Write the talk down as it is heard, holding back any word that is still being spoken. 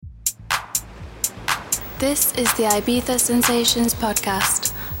This is the Ibiza Sensations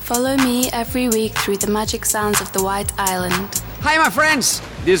podcast. Follow me every week through the magic sounds of the White Island. Hi my friends!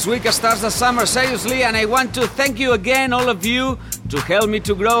 This week starts the summer seriously and I want to thank you again, all of you, to help me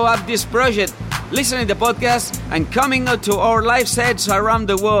to grow up this project, listening to the podcast and coming out to our live sets around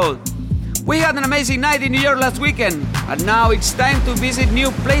the world. We had an amazing night in New York last weekend and now it's time to visit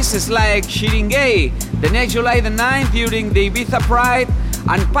new places like Xiringay, the next July the 9th during the Ibiza Pride,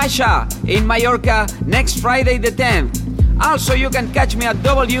 and Pacha in Mallorca next Friday the 10th. Also, you can catch me at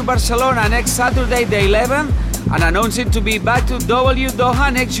W Barcelona next Saturday the 11th and announcing to be back to W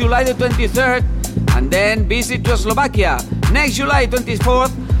Doha next July the 23rd and then visit to Slovakia next July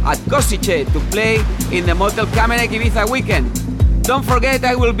 24th at Košice to play in the Motel Kamenek Ibiza weekend. Don't forget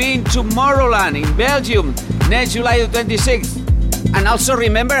I will be in Tomorrowland in Belgium next July the 26th. And also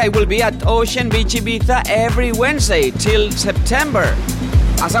remember I will be at Ocean Beach Ibiza every Wednesday till September.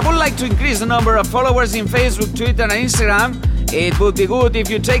 As I would like to increase the number of followers in Facebook, Twitter and Instagram, it would be good if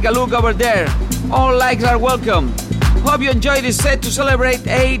you take a look over there. All likes are welcome. Hope you enjoy this set to celebrate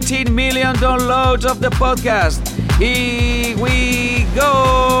 18 million downloads of the podcast. Here we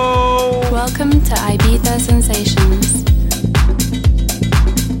go! Welcome to Ibiza Sensations.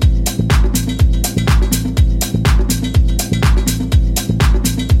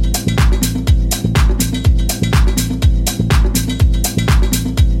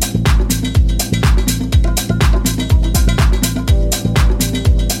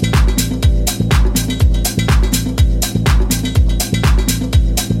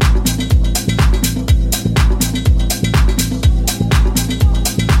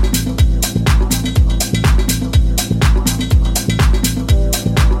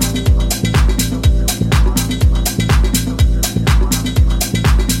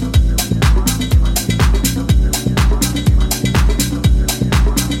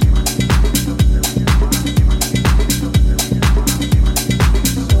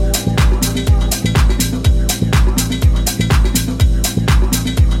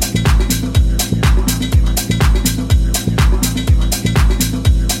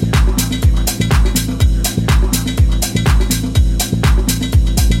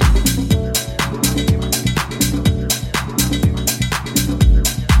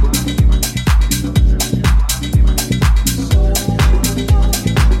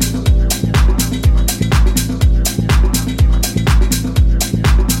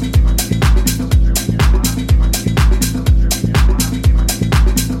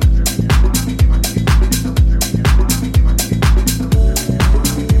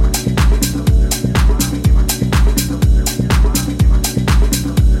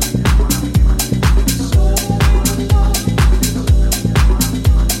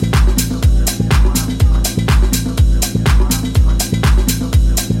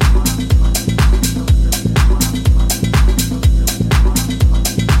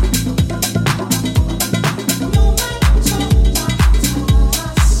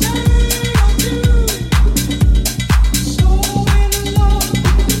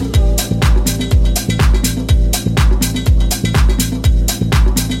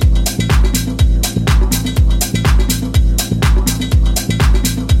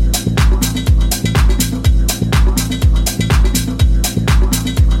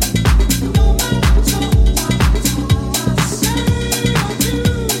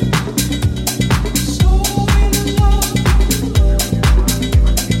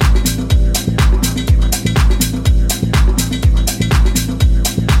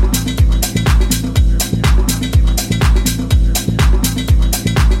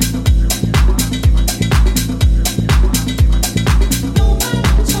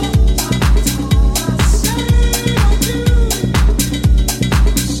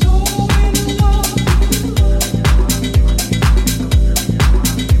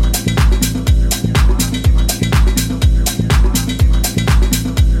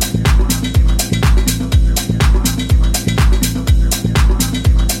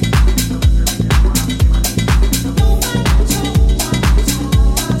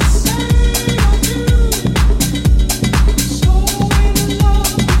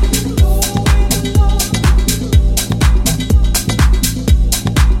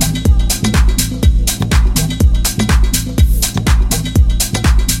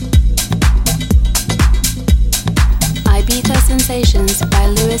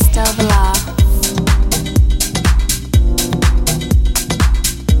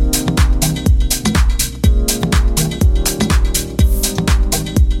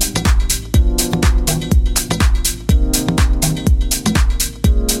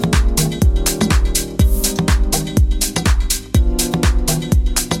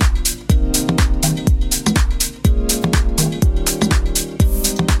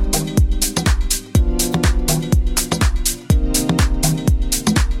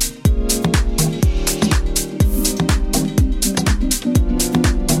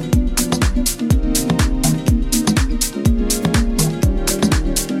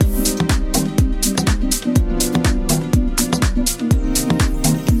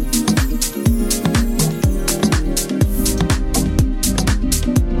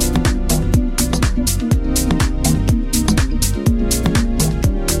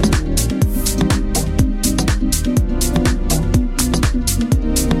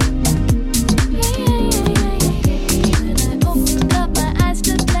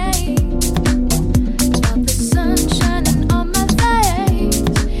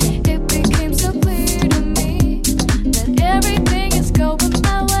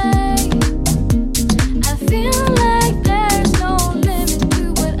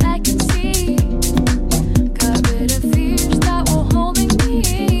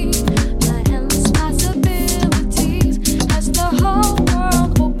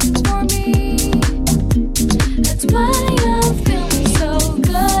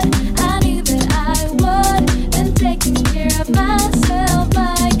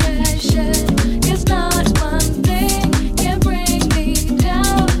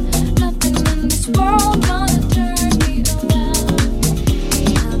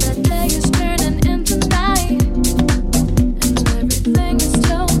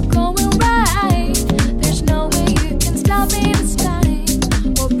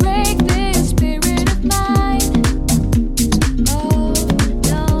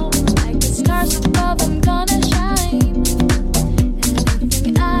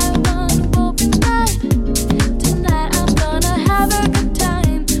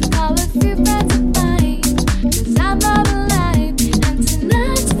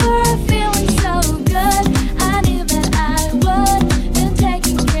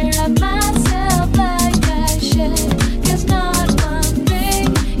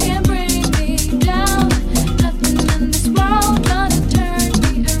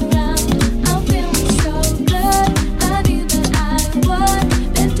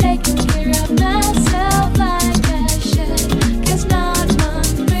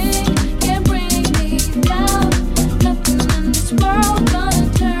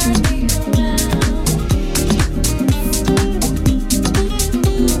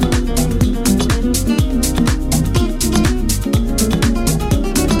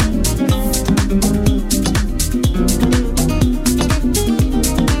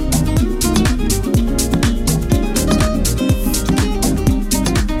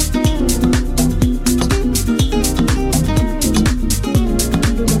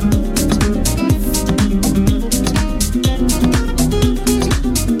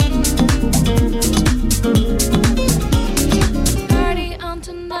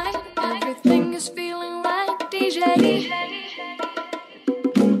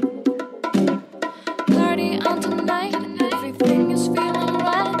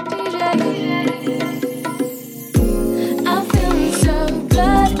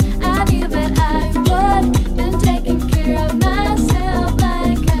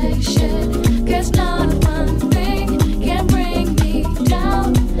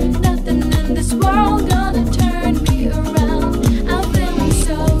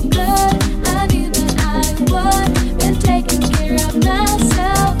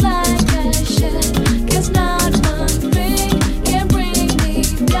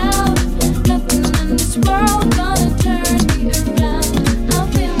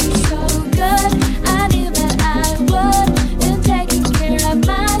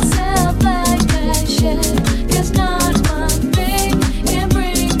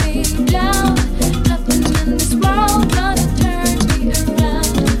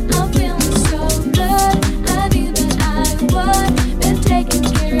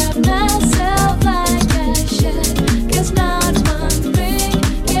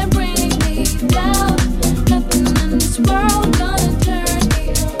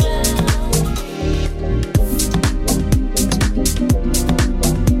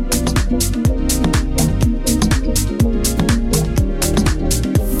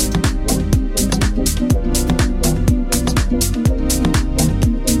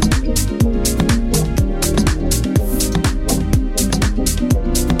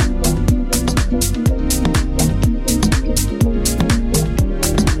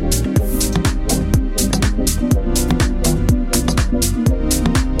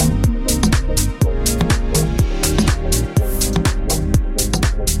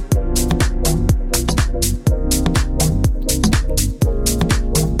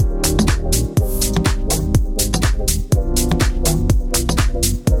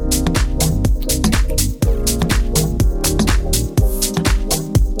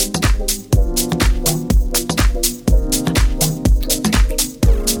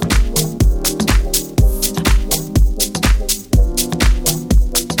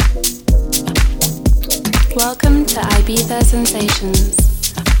 Ibiza Sensations.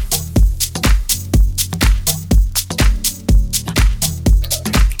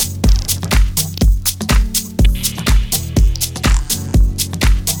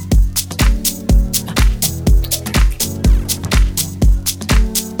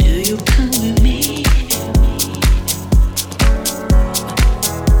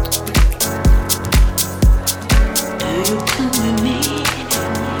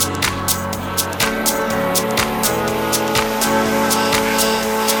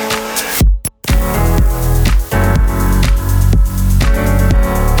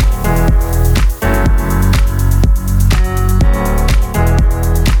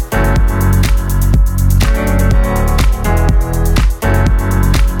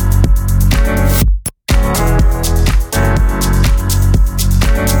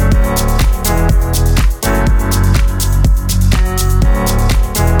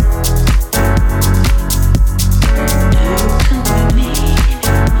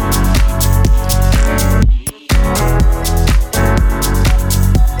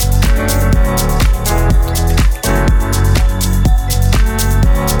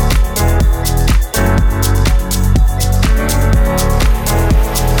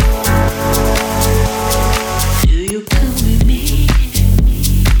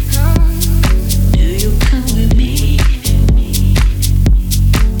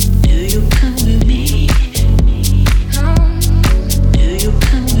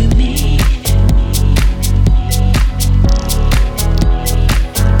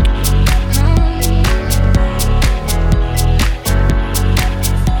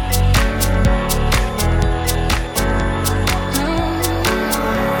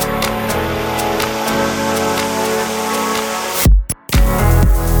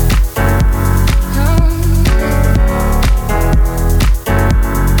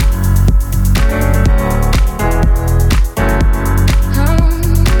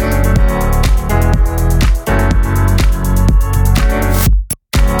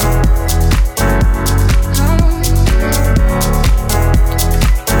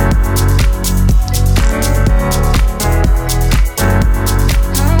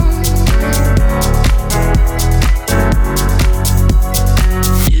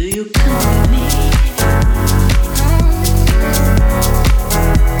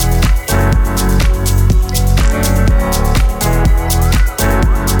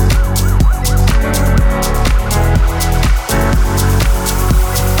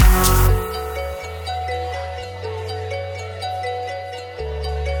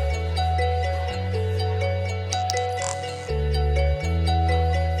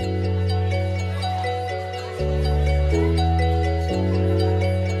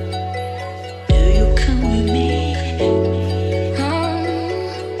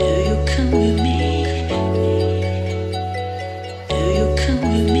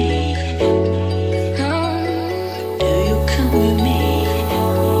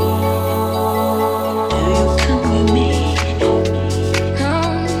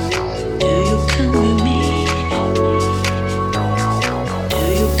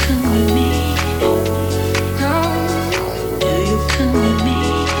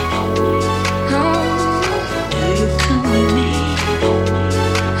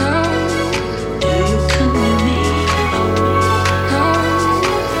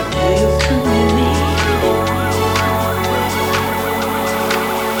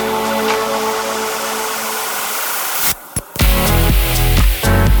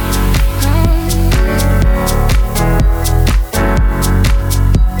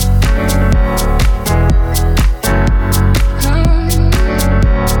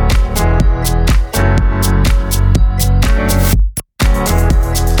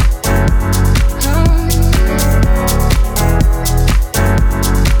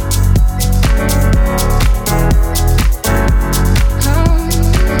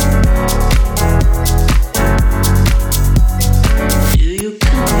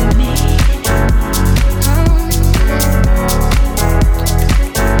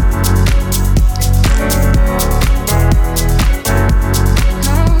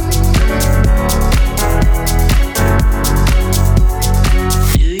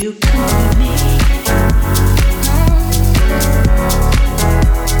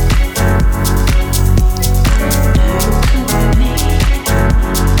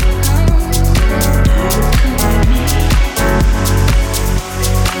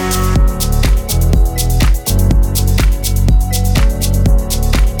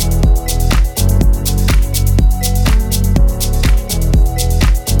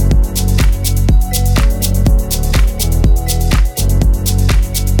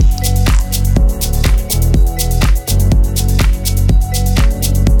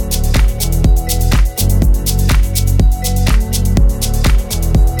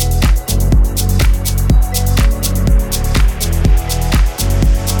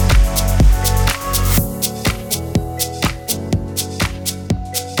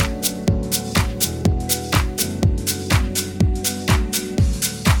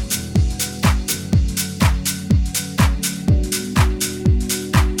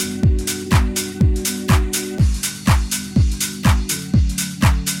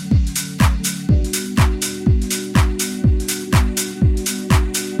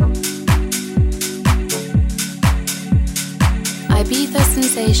 Ibiza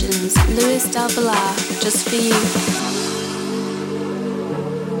Sensations, Luis Del Villar, just for you.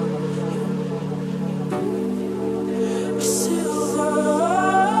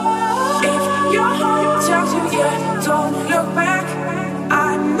 Don't look back.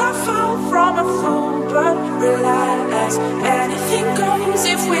 I'm not far from a fool, but relax. Anything goes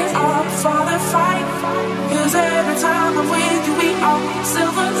if we are for the fight. 'Cause every time I'm with you, we are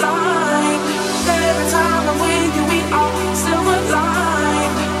silver line. Every time I'm with you, we are silver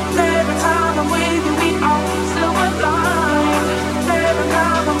line. Every time I'm with you, we are silver line. Every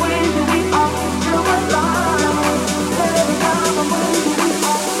time I'm with you, we are silver line. Every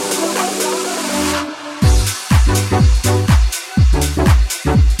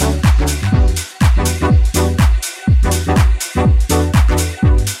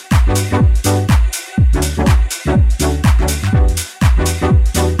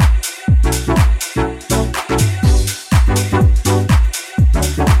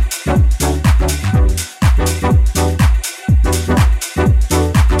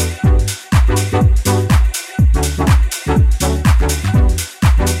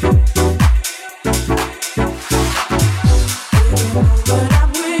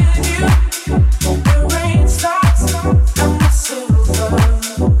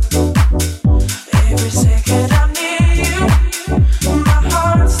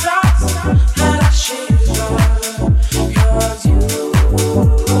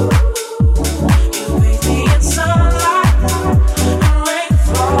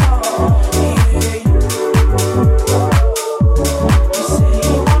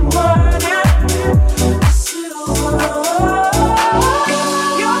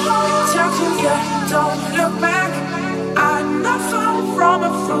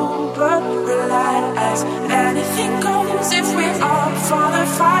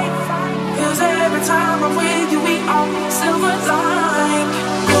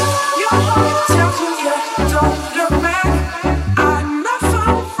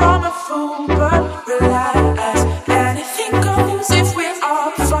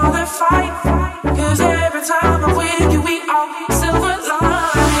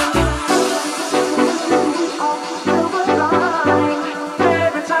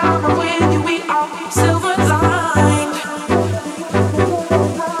time I'm with you, we are silver line.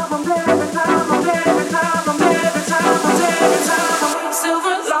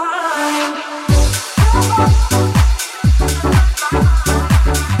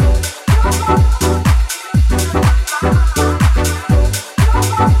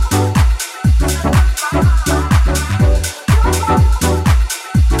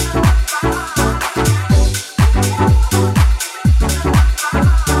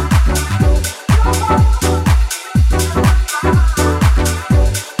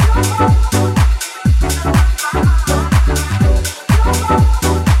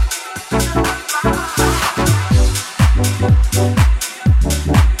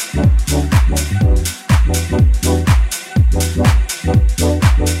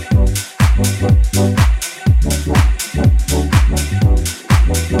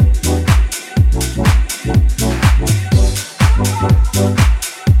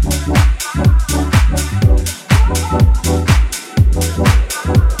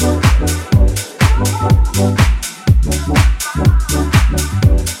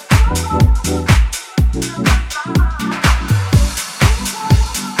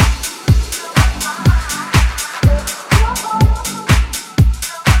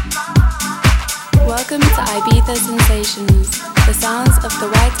 Welcome to Ibiza Sensations, the sounds of the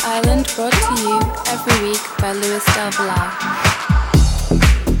White Island brought to you every week by Luis Del Villar.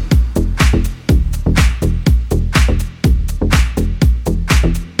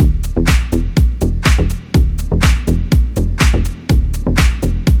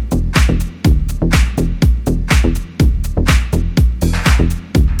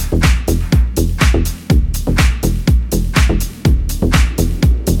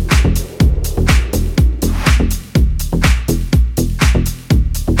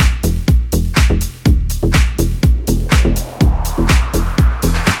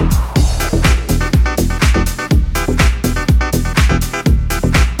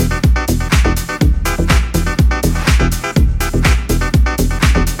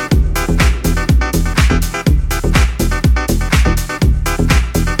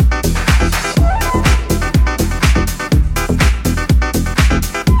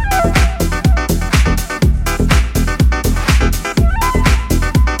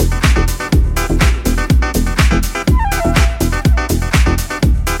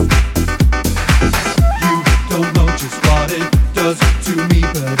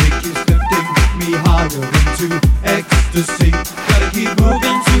 me higher into ecstasy. Gotta keep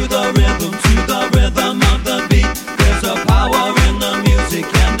moving to the rhythm of the beat. There's a power in the music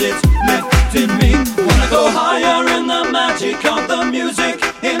and it's lifting me. Wanna go higher in the magic of the music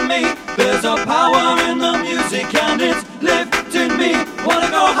in me. There's a power in the music and it's lifting me. Wanna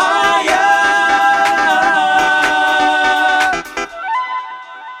go higher.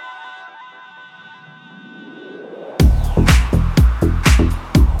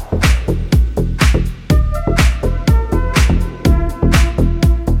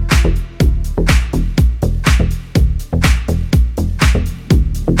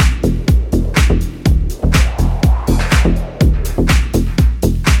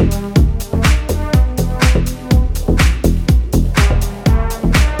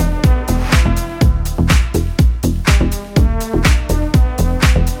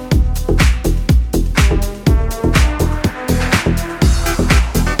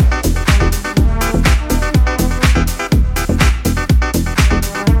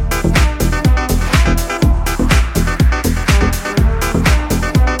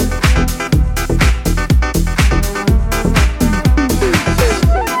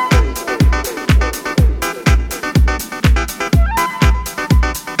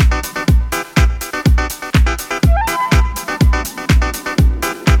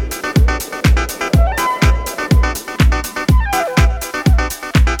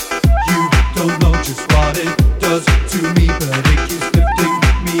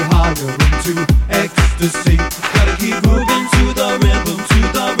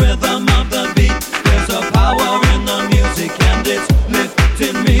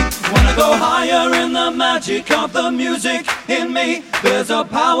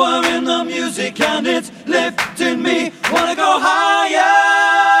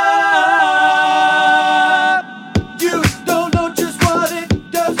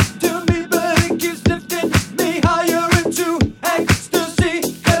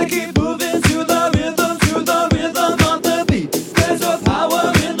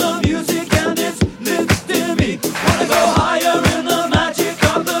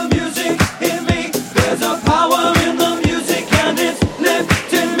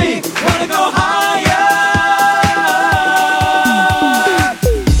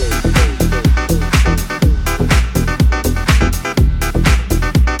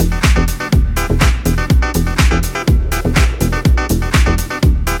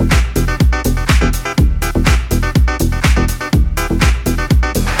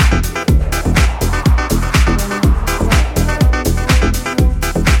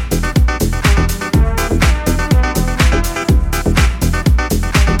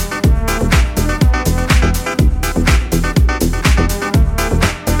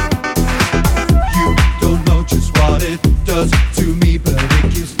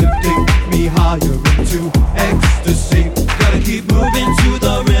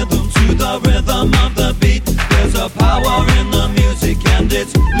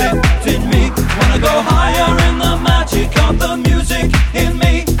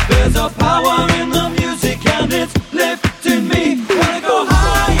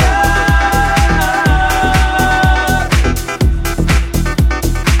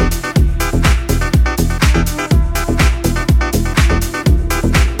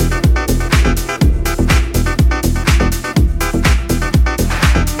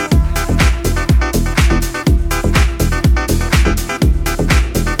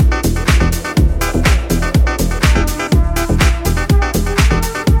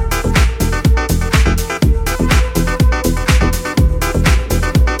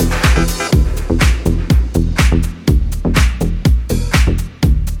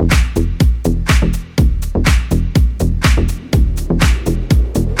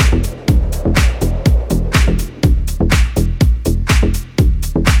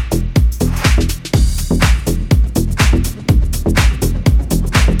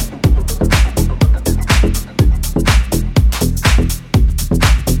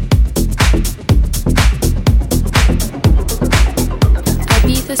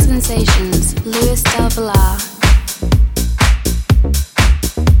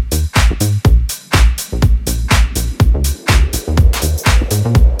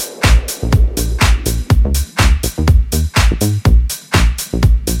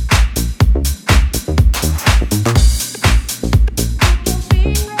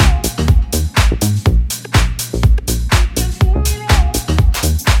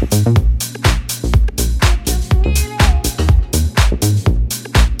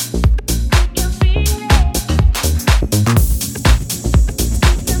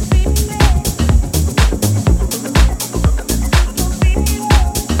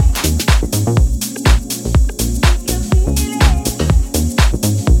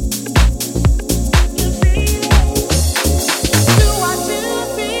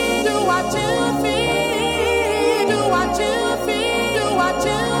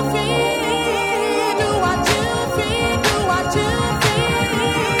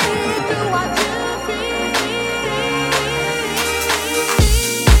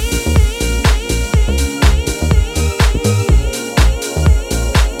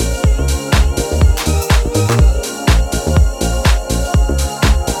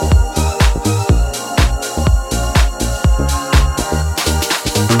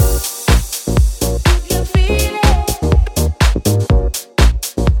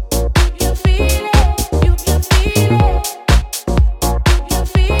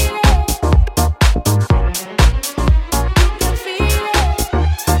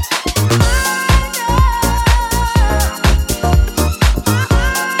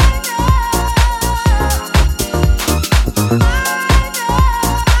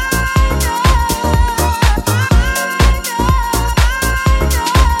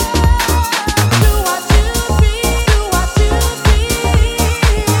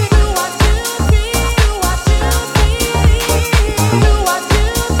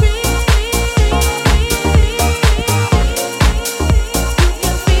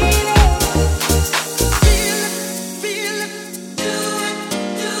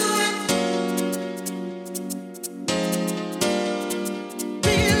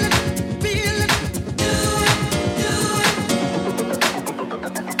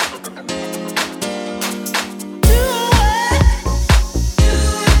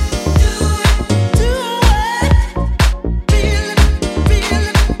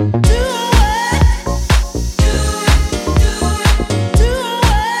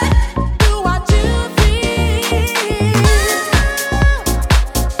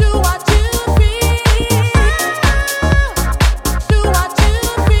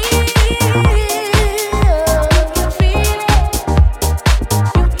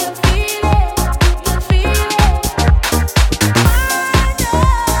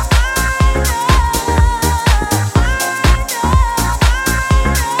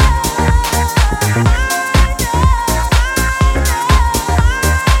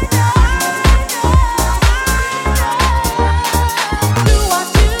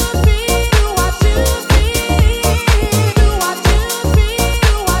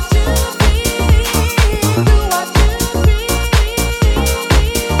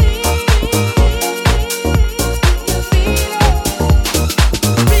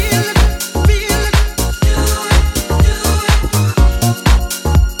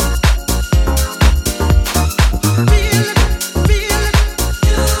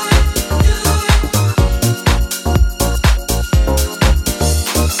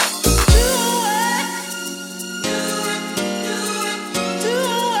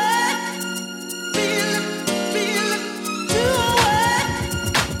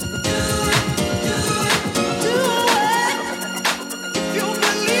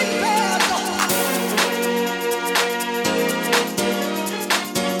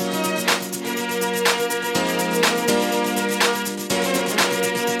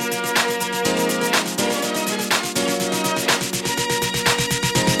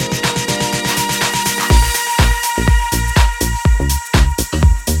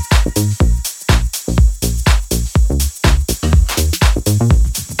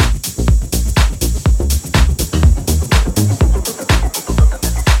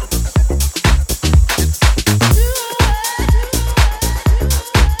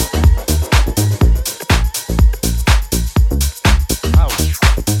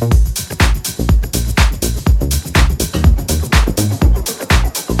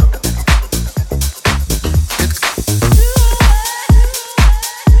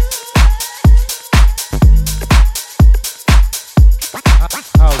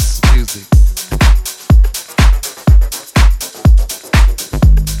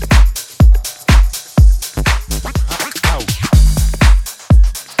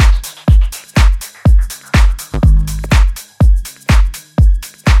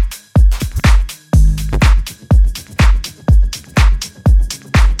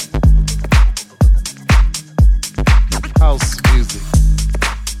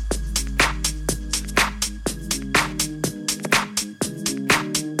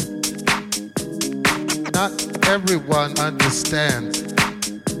 not everyone understands.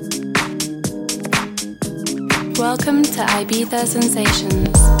 Welcome to Ibiza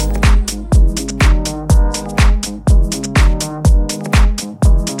Sensations.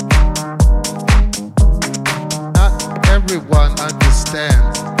 Not everyone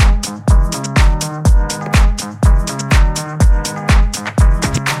understands.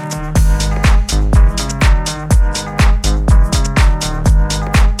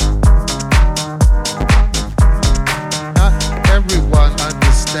 Not everyone understands.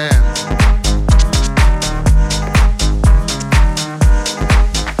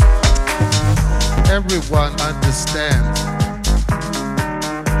 everyone understands.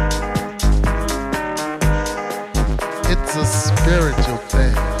 It's a spiritual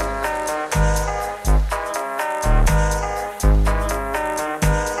thing.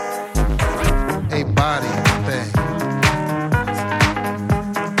 A body thing.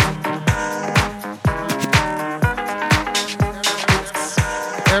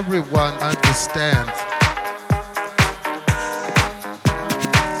 Everyone understands.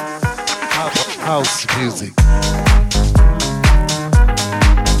 House music.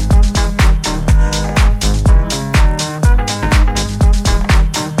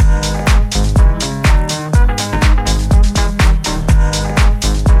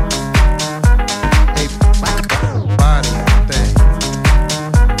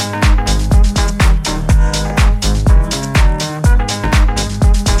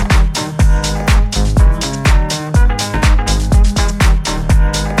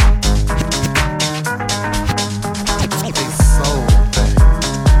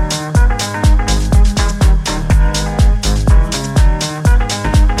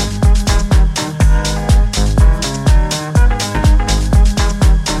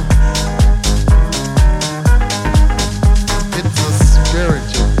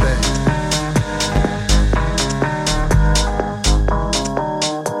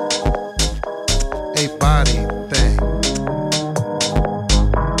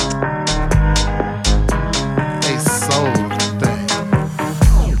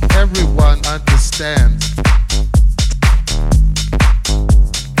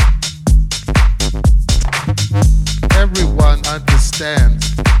 Everyone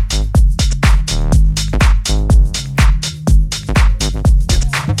understands.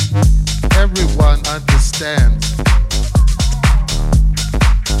 Everyone understands.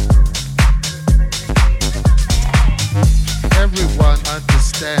 Everyone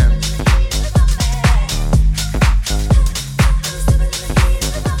understands.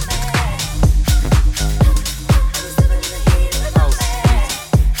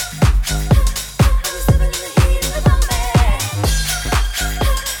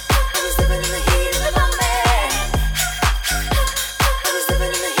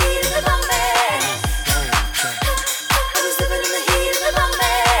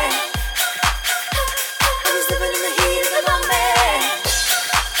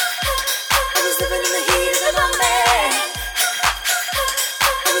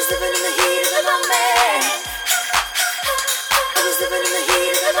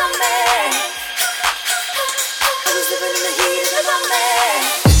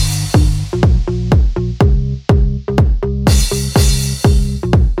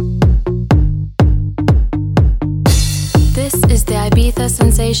 This is the Ibiza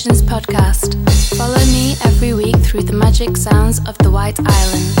Sensations podcast. Follow me every week through the magic sounds of the White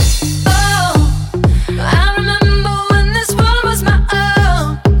Island. Oh, I remember when this world was my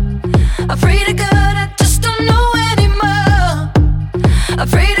own. I pray to God I just don't know anymore. I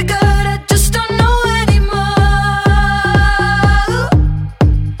pray to God I just don't know anymore.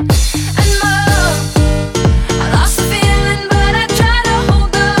 And more, I lost the feeling but I tried to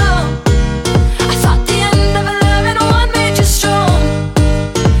hold on. I thought the end of a loving one made you strong.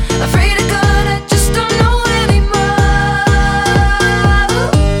 I pray to God I just don't know anymore.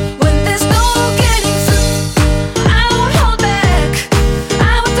 When there's no getting through, I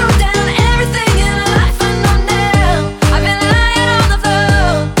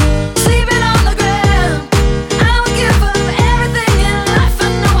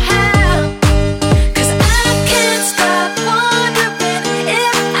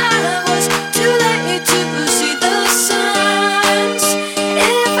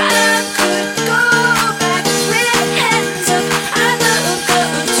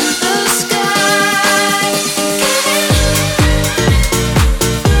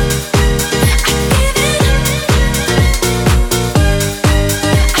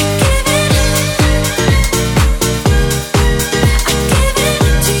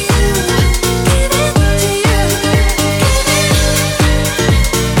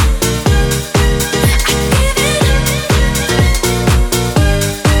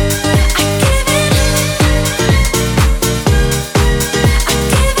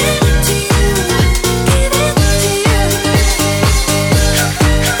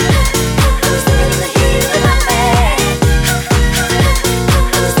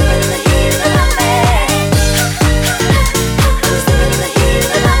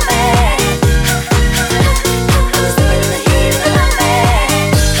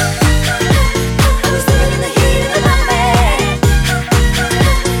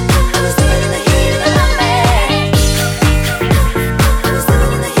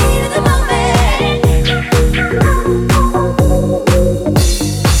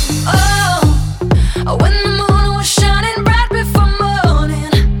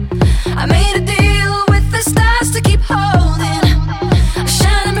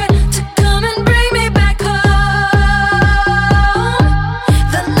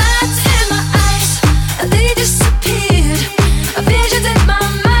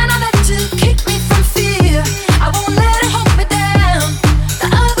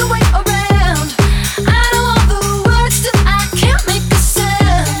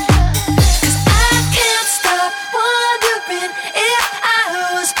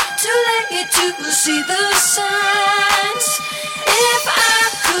to see the signs. If I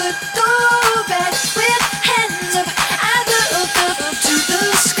could go back with hands up, I'd look up to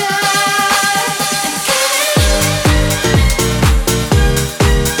the sky.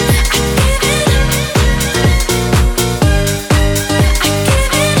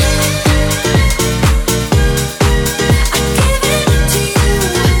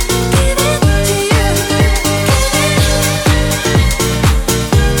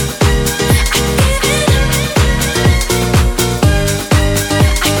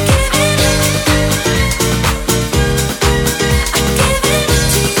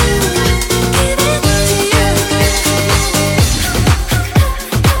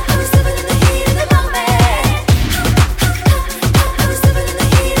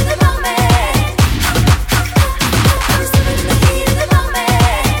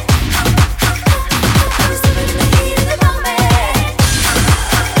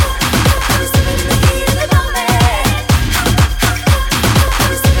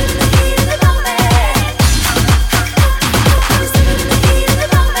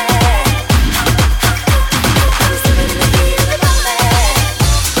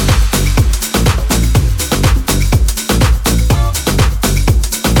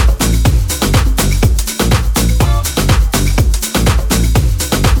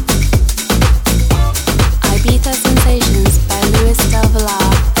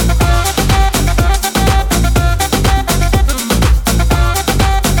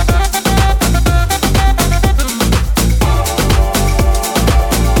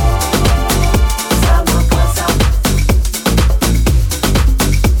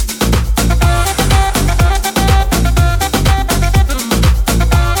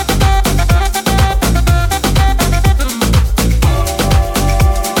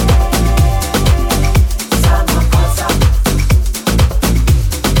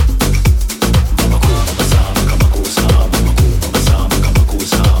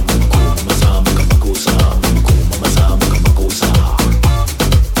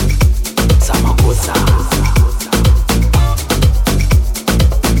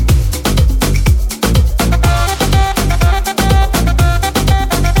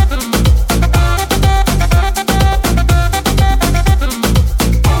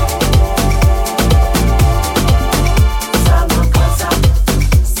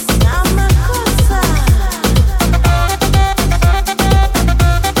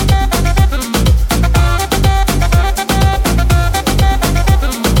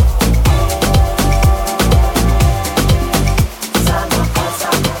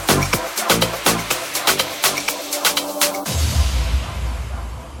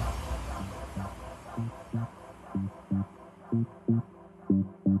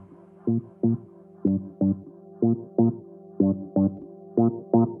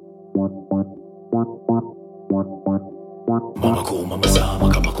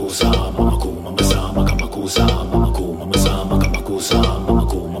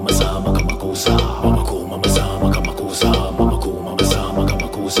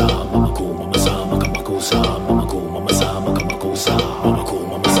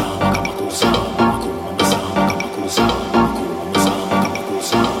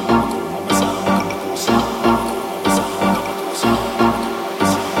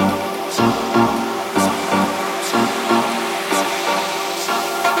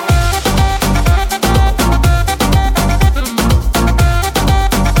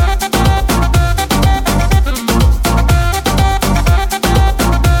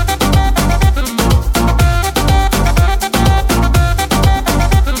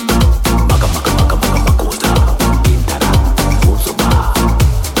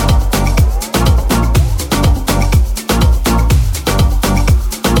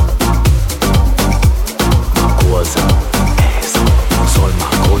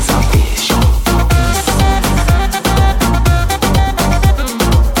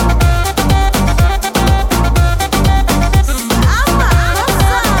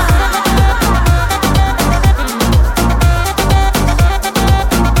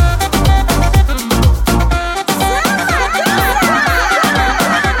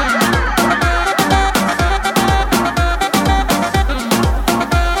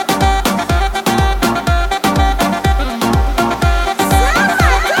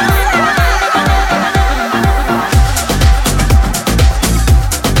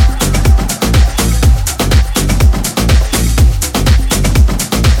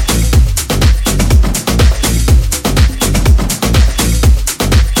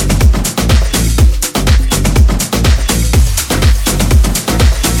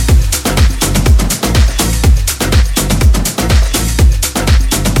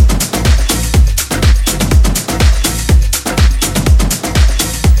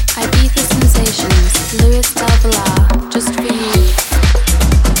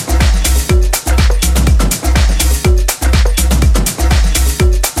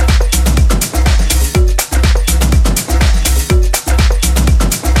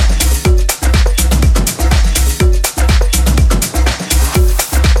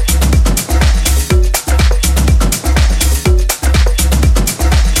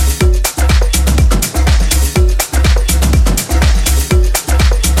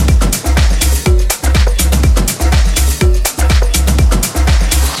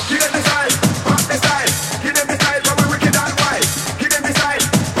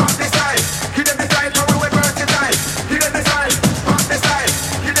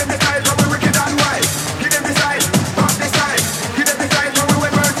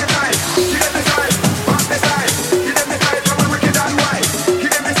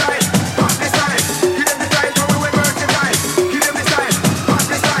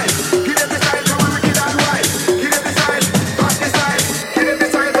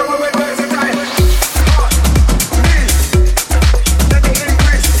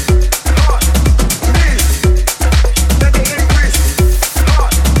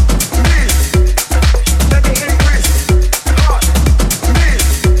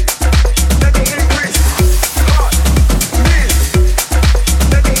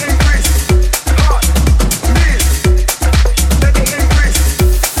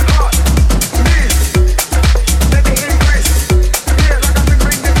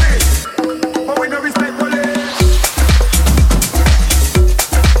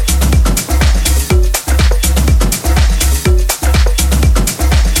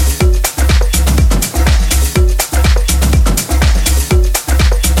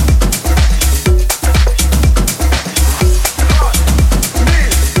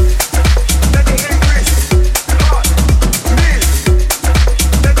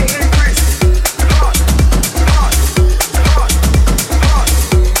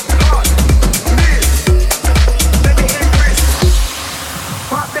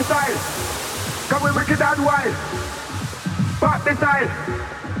 we wicked and wild. Pop the style,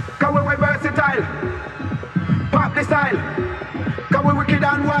 cause we versatile. Pop the style, cause we wicked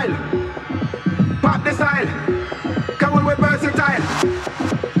and wild. Pop the style, cause we versatile.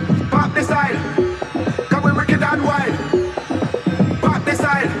 Pop the style, cause we wicked and wild. Pop the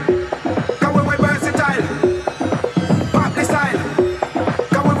style, cause we versatile. Pop the style,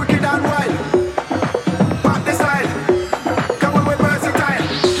 cause we wicked and wild. Pop the style, cause we versatile.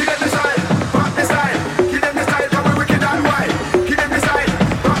 Give them the style, pop the style. Give them the style, cause we wicked and wild. Give them the style,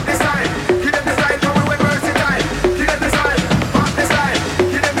 pop the style. Give them the style, cause we versatile. Give them the style, pop the style.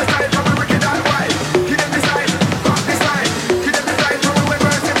 Give them the style, cause we wicked and wild. Give them the style, pop the style. Give them the style, cause we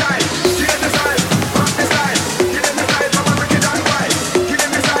versatile. Give them the style, pop the style. Give them the style, cause we wicked and wild. Give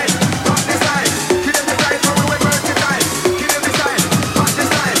them the style, pop the style. Give them the style, cause we versatile. Give them the style, pop the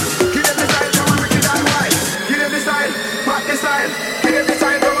style. Give them the style, cause we wicked and wild. Give them the style, pop the style. Give them the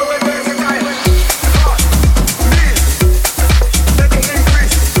style, cause we versatile. Hot, lean, let the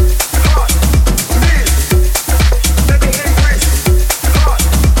increase. Hot, lean, let the increase.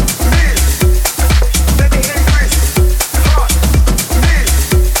 Hot, lean, let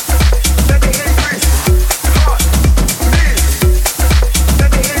the increase. Hot, lean, let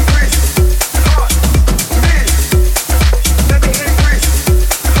the increase. Hot, lean, let the increase. Hot, lean, let the increase.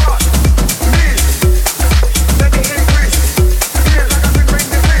 Hot, lean, let the increase. Feel like I can bring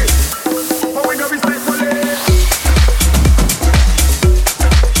the peace, but we know we stay for it.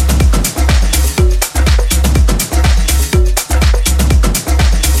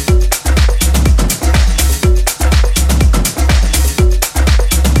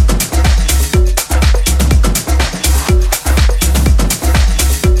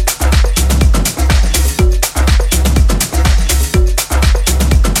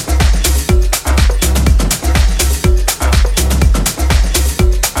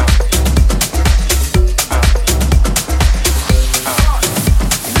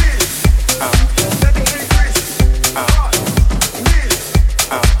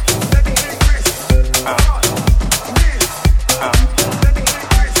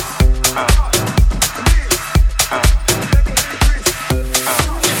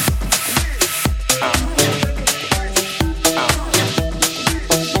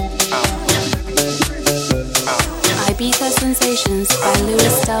 Ibiza Sensations by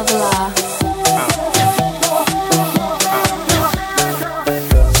Luis Del Villar.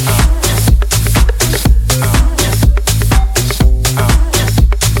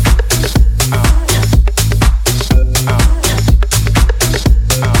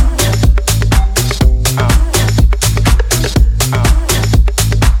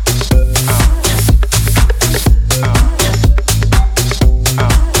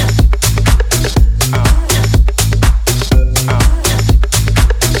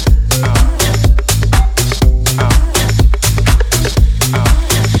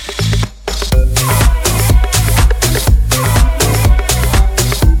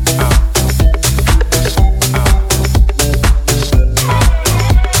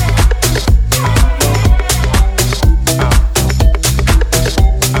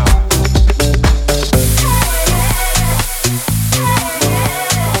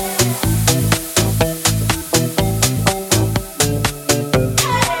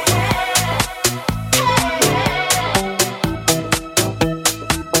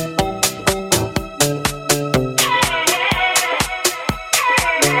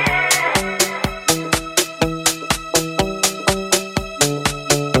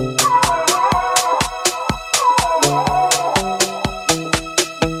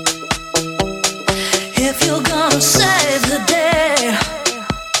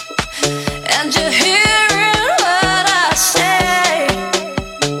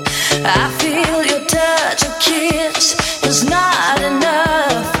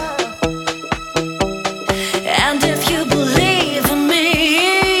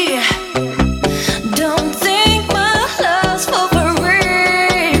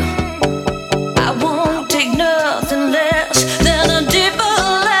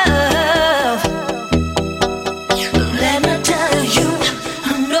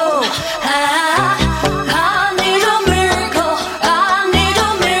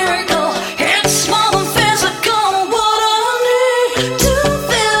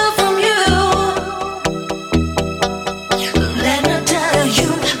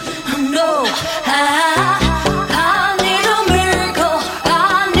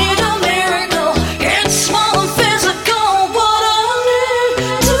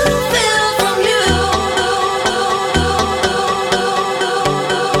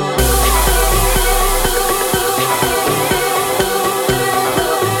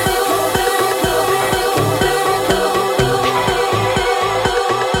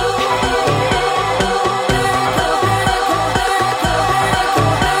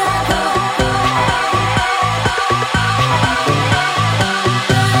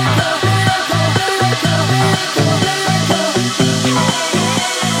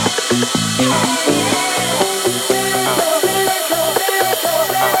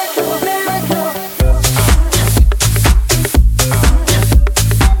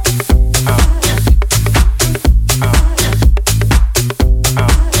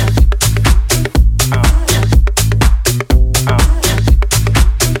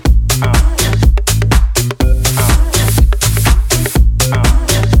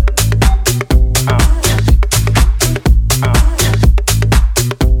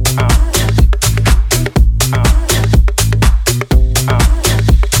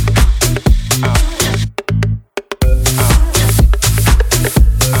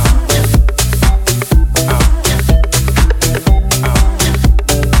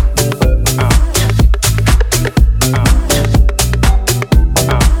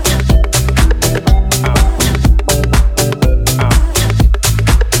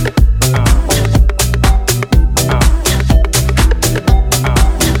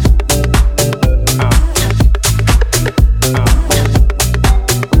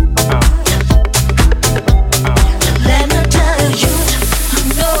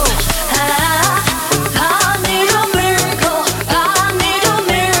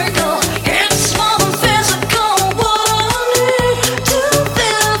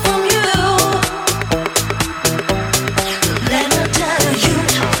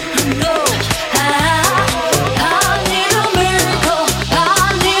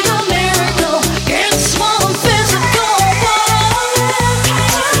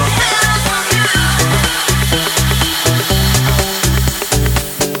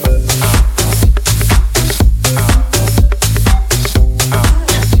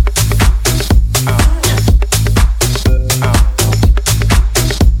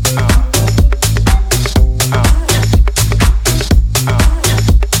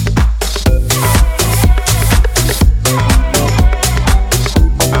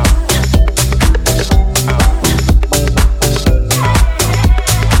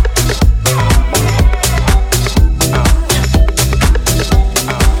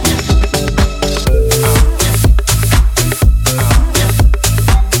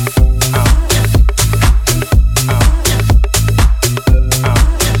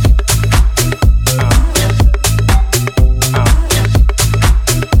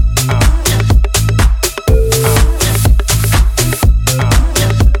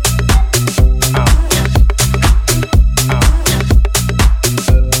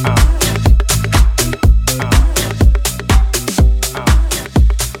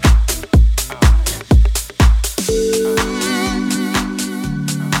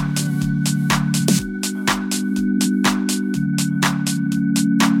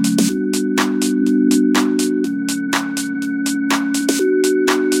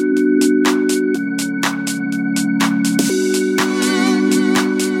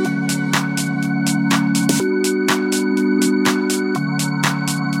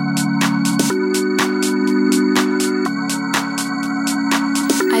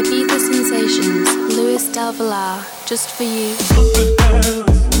 Luis Del Villar, just for you.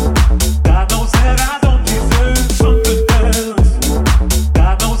 God knows that I don't deserve something else.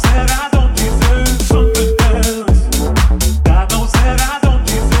 God knows that I don't deserve something else. God knows that I don't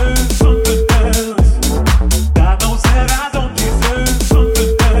deserve something else. God knows that I don't deserve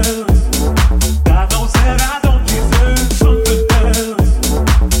something else. God knows that I don't deserve something else.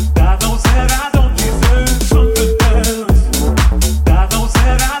 God knows that I don't deserve something else. God knows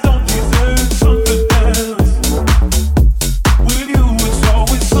that I don't deserve something else. With you it's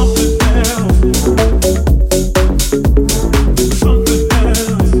always something else. Something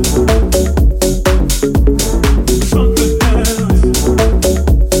else. Something else.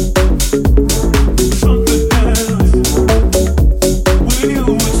 Something else. With you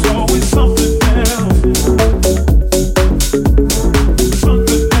it's always something else.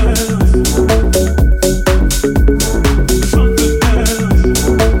 Something else. Something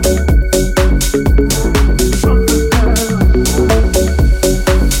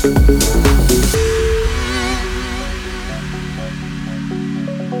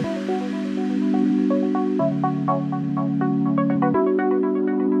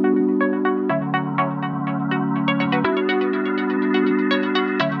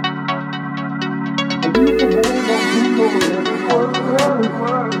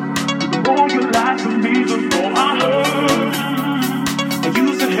The more you lie to me, the more I hurt. I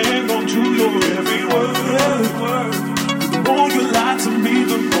used to hang on to your every word. The more you lie to me,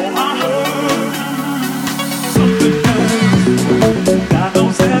 the more I hurt. Something else. God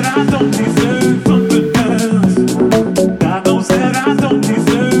knows that I don't deserve something else. God knows that I don't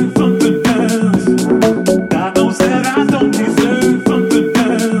deserve something else. God knows that I don't deserve something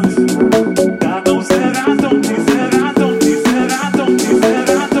else. God knows that I don't deserve, I don't deserve, I don't deserve,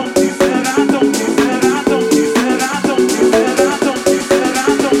 I don't deserve, I don't deserve, I don't deserve, I don't deserve, I don't deserve, I don't deserve, I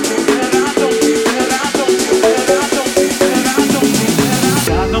don't deserve, I don't deserve, I don't deserve, I don't deserve.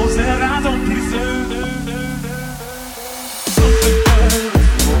 God knows that I don't deserve something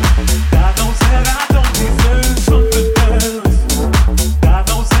else. God knows that I don't deserve something else. God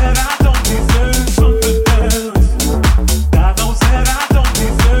knows that I don't deserve something else. God knows that I don't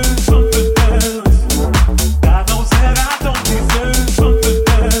deserve something else. God knows that I don't deserve something else.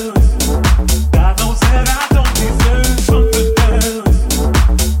 God knows that I don't deserve something else.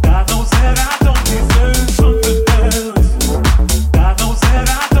 God knows that I don't deserve something else. God knows that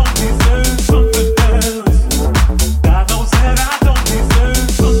I don't deserve something else. God knows that I don't deserve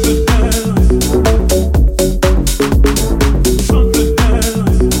something else. Something else.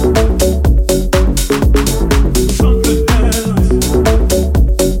 Something else.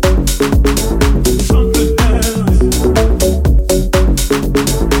 Something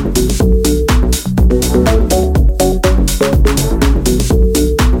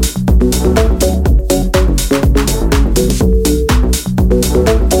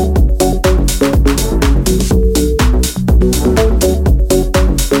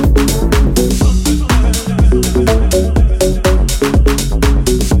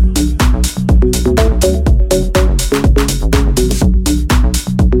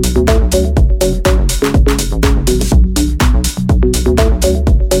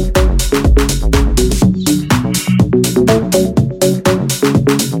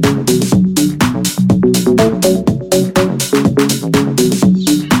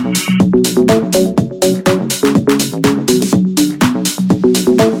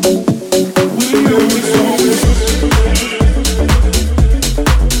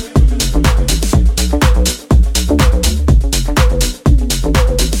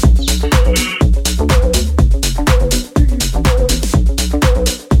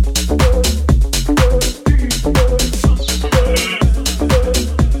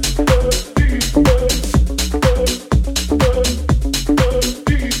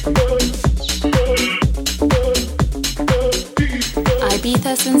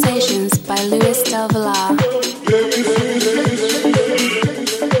Ibiza Sensations by Luis Del Villar.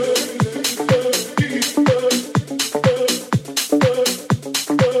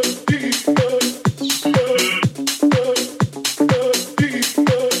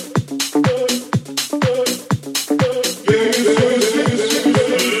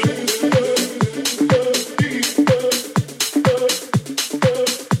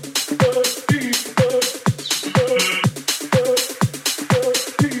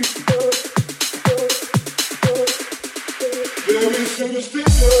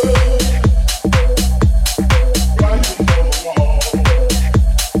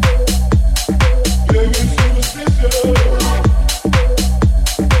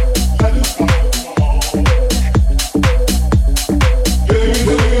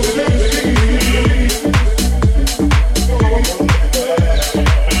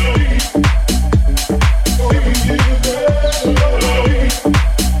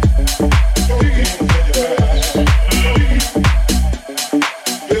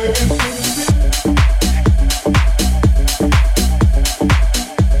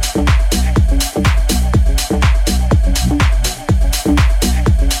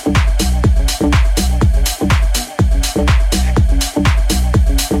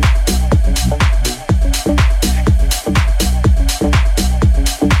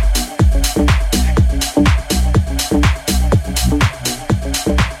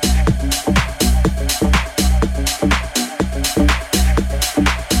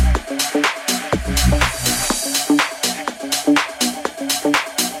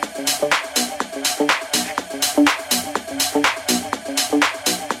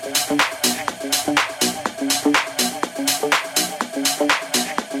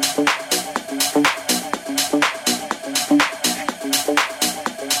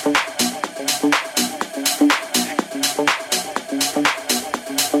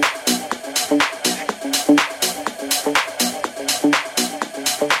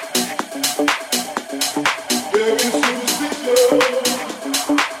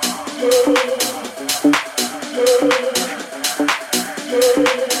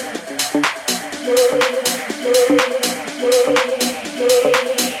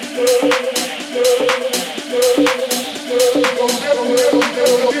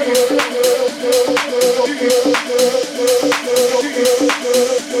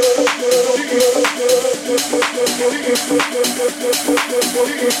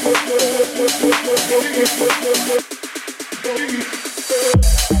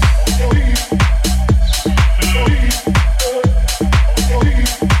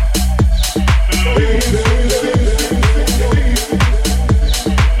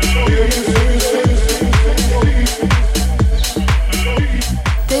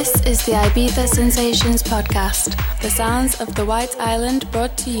 Ibiza Sensations podcast, the sounds of the White Island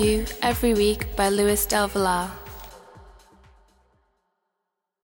brought to you every week by Luis Del Villar.